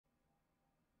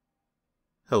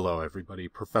Hello everybody,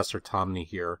 Professor Tomney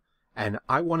here, and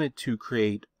I wanted to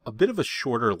create a bit of a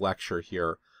shorter lecture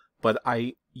here, but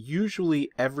I usually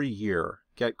every year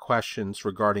get questions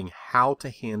regarding how to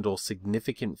handle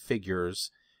significant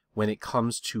figures when it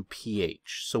comes to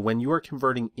pH. So when you are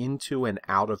converting into and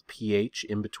out of pH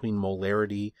in between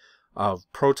molarity of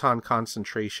proton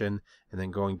concentration and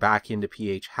then going back into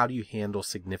pH, how do you handle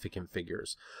significant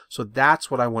figures? So that's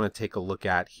what I want to take a look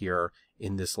at here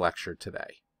in this lecture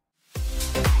today.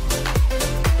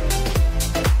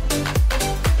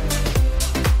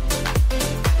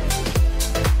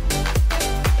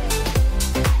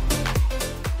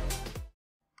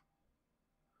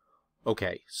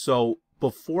 Okay, so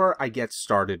before I get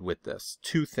started with this,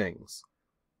 two things.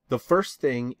 The first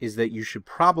thing is that you should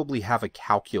probably have a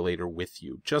calculator with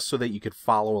you, just so that you could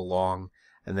follow along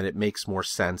and that it makes more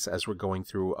sense as we're going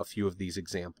through a few of these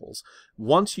examples.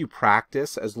 Once you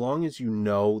practice, as long as you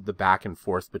know the back and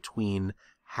forth between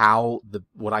how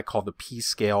what I call the P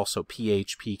scale, so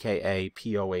pH, pKa,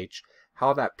 pOH,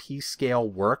 how that P scale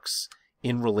works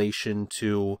in relation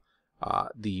to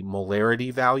the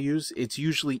molarity values, it's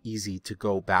usually easy to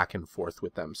go back and forth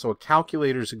with them. So a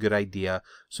calculator is a good idea.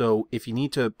 So if you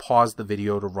need to pause the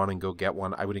video to run and go get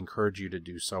one, I would encourage you to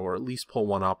do so, or at least pull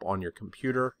one up on your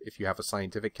computer if you have a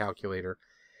scientific calculator.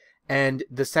 And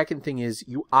the second thing is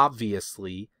you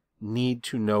obviously need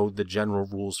to know the general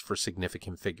rules for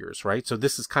significant figures, right? So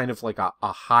this is kind of like a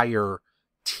higher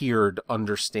tiered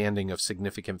understanding of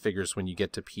significant figures when you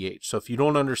get to pH. So if you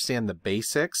don't understand the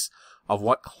basics of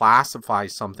what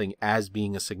classifies something as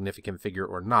being a significant figure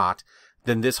or not,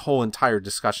 then this whole entire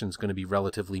discussion is going to be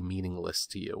relatively meaningless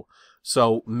to you.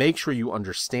 So make sure you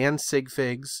understand sig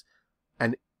figs,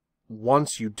 and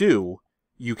once you do,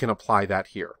 you can apply that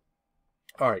here.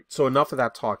 All right, so enough of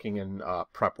that talking and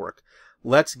prep work.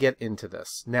 Let's get into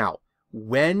this. Now,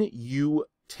 when you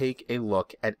take a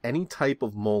look at any type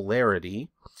of molarity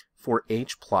for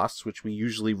H+, which we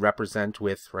usually represent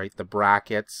with, right, the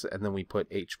brackets, and then we put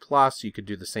H+. You could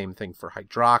do the same thing for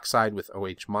hydroxide with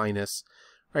OH-,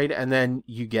 right, and then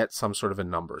you get some sort of a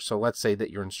number. So let's say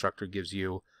that your instructor gives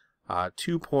you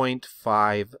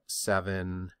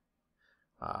 2.57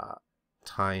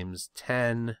 times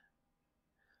 10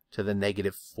 to the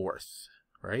 -4th,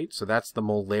 right? So that's the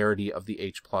molarity of the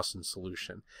H+ in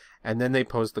solution. And then they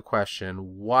pose the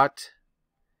question, what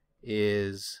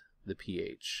is the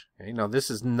pH? Okay, now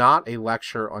this is not a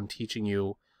lecture on teaching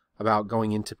you about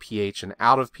going into pH and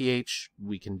out of pH.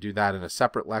 We can do that in a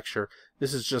separate lecture.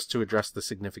 This is just to address the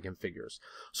significant figures.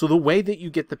 So the way that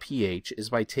you get the pH is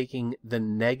by taking the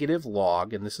negative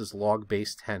log, and this is log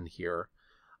base 10 here,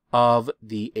 of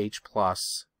the H+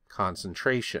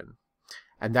 concentration.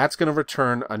 And that's going to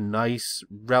return a nice,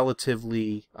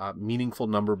 relatively meaningful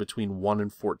number between 1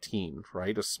 and 14,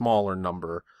 right? A smaller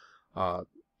number, or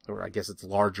I guess it's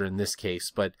larger in this case,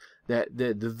 but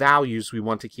the values, we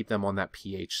want to keep them on that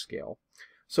pH scale.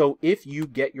 So if you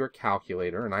get your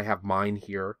calculator, and I have mine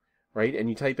here, right, and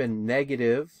you type in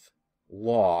negative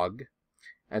log,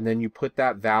 and then you put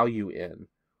that value in,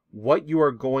 what you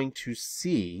are going to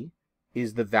see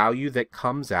is the value that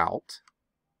comes out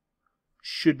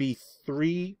should be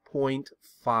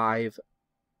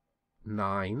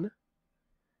 3.59,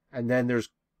 and then there's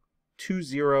 2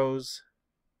 zeros,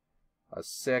 a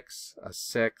 6,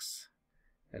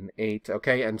 an 8,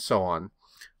 okay, and so on.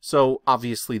 So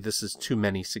obviously this is too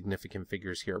many significant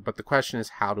figures here, but the question is,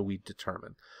 how do we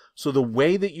determine? So the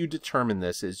way that you determine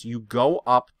this is you go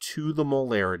up to the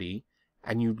molarity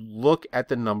and you look at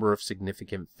the number of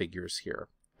significant figures here.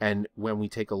 And when we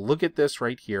take a look at this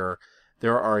right here,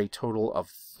 there are a total of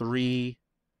 3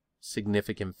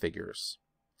 significant figures,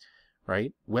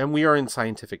 right? When we are in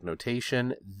scientific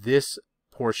notation, this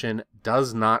portion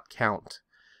does not count.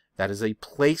 That is a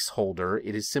placeholder.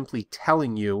 It is simply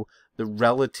telling you the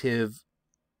relative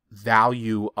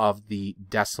value of the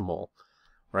decimal,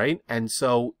 right? And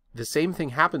so the same thing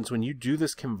happens when you do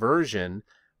this conversion.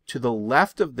 To the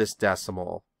left of this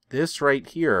decimal, this right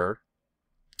here,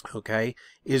 okay,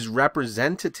 is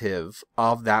representative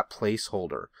of that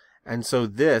placeholder. And so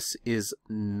this is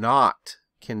not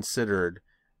considered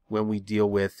when we deal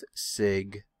with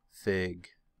sig fig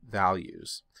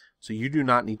values. So you do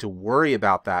not need to worry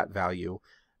about that value.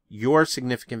 Your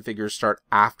significant figures start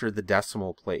after the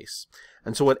decimal place.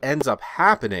 And so what ends up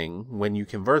happening when you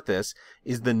convert this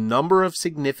is the number of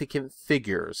significant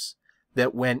figures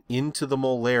that went into the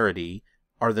molarity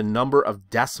are the number of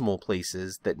decimal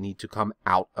places that need to come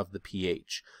out of the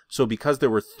pH. So because there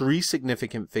were 3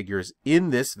 significant figures in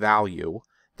this value,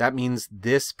 that means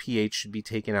this pH should be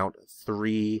taken out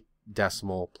 3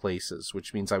 decimal places,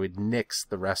 which means I would nix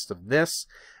the rest of this.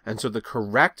 And so the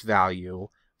correct value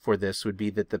for this would be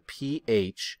that the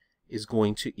pH is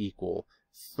going to equal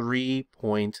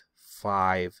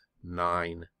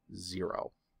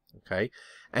 3.590. Okay,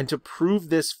 and to prove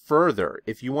this further,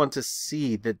 if you want to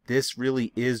see that this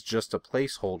really is just a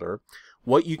placeholder,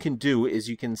 what you can do is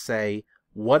you can say,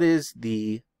 what is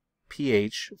the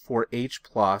pH for H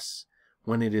plus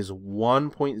when it is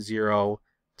 1.0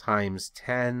 times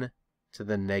 10 to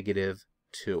the negative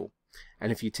 2?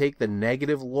 And if you take the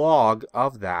negative log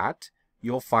of that,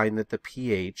 you'll find that the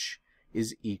pH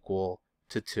is equal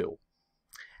to 2.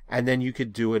 And then you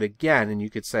could do it again, and you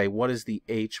could say, what is the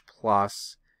H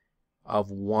plus of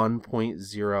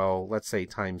 1.0, let's say,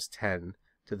 times 10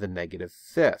 to the negative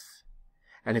 5th?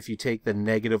 And if you take the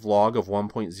negative log of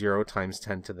 1.0 times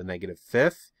 10 to the negative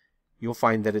 5th, you'll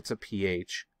find that it's a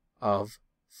pH of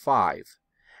 5.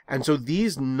 And so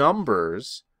these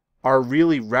numbers are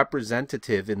really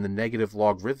representative in the negative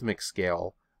logarithmic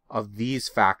scale of these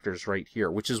factors right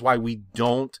here, which is why we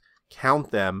don't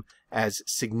count them as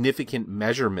significant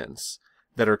measurements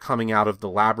that are coming out of the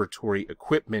laboratory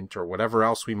equipment or whatever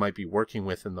else we might be working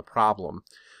with in the problem.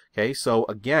 Okay, so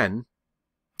again,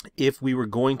 if we were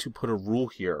going to put a rule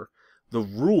here, the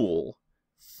rule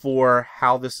for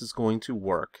how this is going to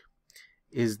work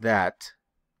is that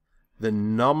the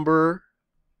number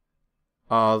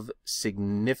of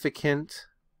significant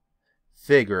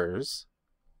figures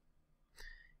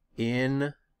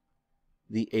in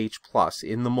the H plus,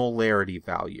 in the molarity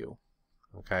value,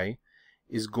 okay,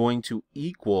 is going to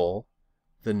equal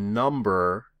the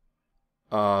number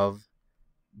of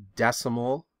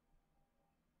decimal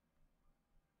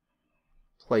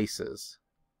places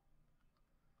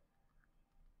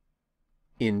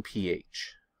in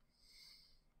pH.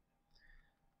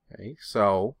 Okay,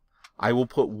 so I will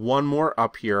put one more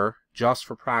up here just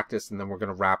for practice, and then we're going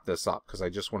to wrap this up because I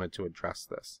just wanted to address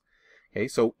this. Okay,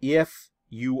 so if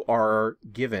you are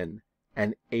given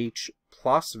an H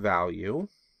plus value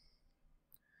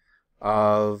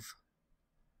of,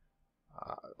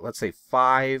 let's say,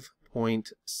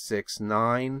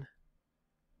 5.69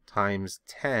 times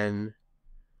 10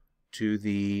 to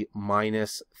the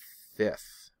minus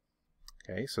 5th.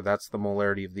 Okay, so that's the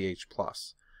molarity of the H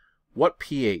plus. What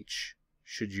pH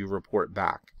should you report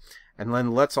back? And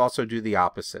then let's also do the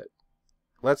opposite.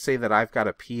 Let's say that I've got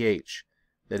a pH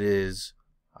that is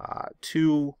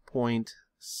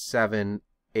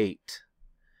 2.78.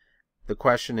 The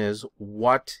question is,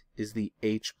 what is the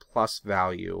H plus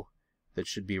value that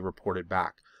should be reported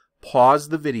back? Pause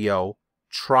the video,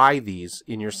 try these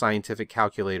in your scientific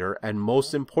calculator, and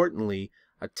most importantly,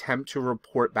 attempt to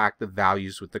report back the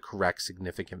values with the correct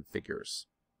significant figures.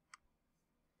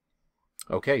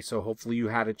 Okay, so hopefully you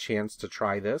had a chance to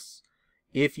try this.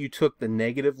 If you took the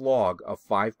negative log of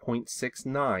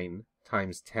 5.69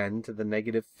 times 10 to the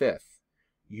negative 5th,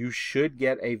 you should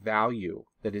get a value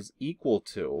that is equal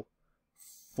to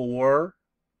 4,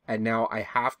 and now I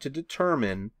have to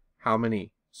determine how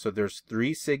many. So there's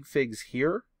 3 sig figs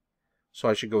here, so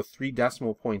I should go 3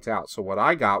 decimal points out. So what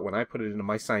I got when I put it into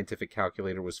my scientific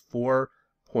calculator was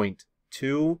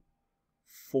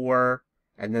 4.24,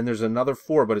 and then there's another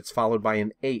 4, but it's followed by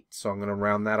an 8, so I'm going to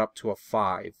round that up to a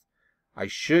 5. I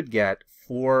should get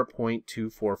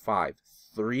 4.245,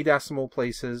 3 decimal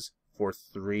places for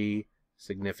 3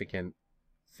 significant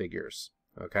figures.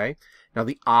 Okay, now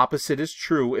the opposite is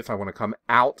true if I want to come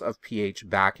out of pH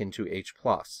back into H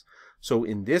plus. So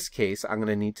in this case, I'm going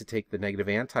to need to take the negative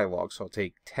antilog. So I'll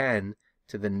take 10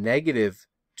 to the negative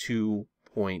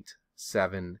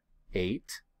 2.78.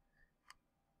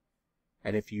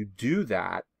 And if you do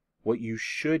that, what you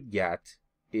should get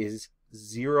is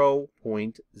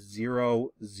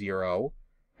 0.00.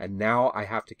 And now I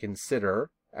have to consider,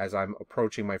 as I'm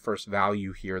approaching my first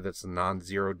value here that's a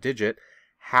non-zero digit,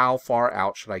 how far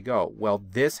out should I go? Well,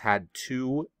 this had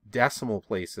 2 decimal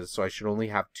places, so I should only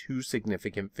have 2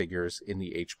 significant figures in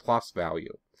the H plus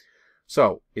value.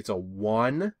 So it's a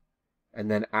 1, and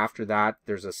then after that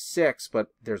there's a 6, but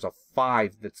there's a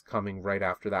 5 that's coming right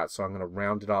after that, so I'm going to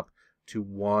round it up to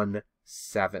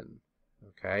 17.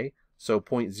 Okay, so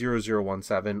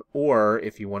 0.0017, or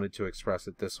if you wanted to express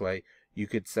it this way, you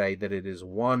could say that it is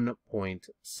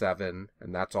 1.7,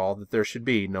 and that's all that there should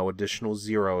be, no additional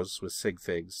zeros with sig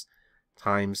figs,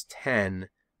 times 10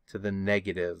 to the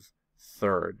negative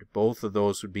 3rd. Both of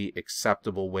those would be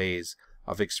acceptable ways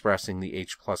of expressing the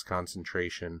H plus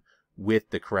concentration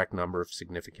with the correct number of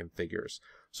significant figures.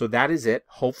 So that is it.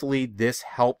 Hopefully this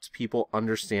helped people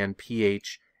understand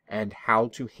pH and how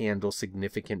to handle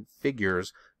significant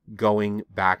figures going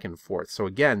back and forth. So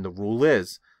again, the rule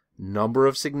is number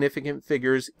of significant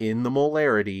figures in the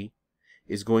molarity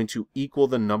is going to equal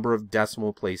the number of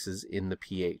decimal places in the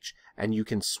pH. And you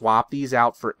can swap these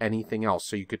out for anything else.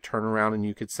 So you could turn around and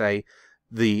you could say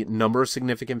the number of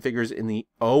significant figures in the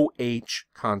OH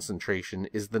concentration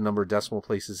is the number of decimal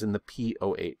places in the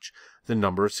POH. The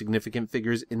number of significant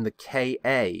figures in the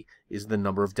Ka is the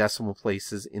number of decimal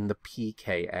places in the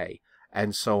pKa,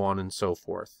 and so on and so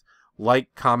forth.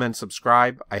 Like, comment,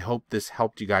 subscribe. I hope this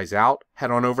helped you guys out.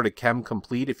 Head on over to Chem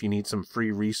Complete if you need some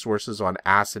free resources on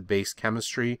acid-base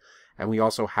chemistry. And we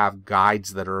also have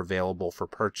guides that are available for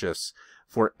purchase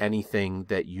for anything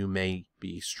that you may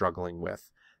be struggling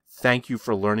with. Thank you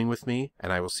for learning with me,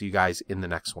 and I will see you guys in the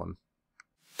next one.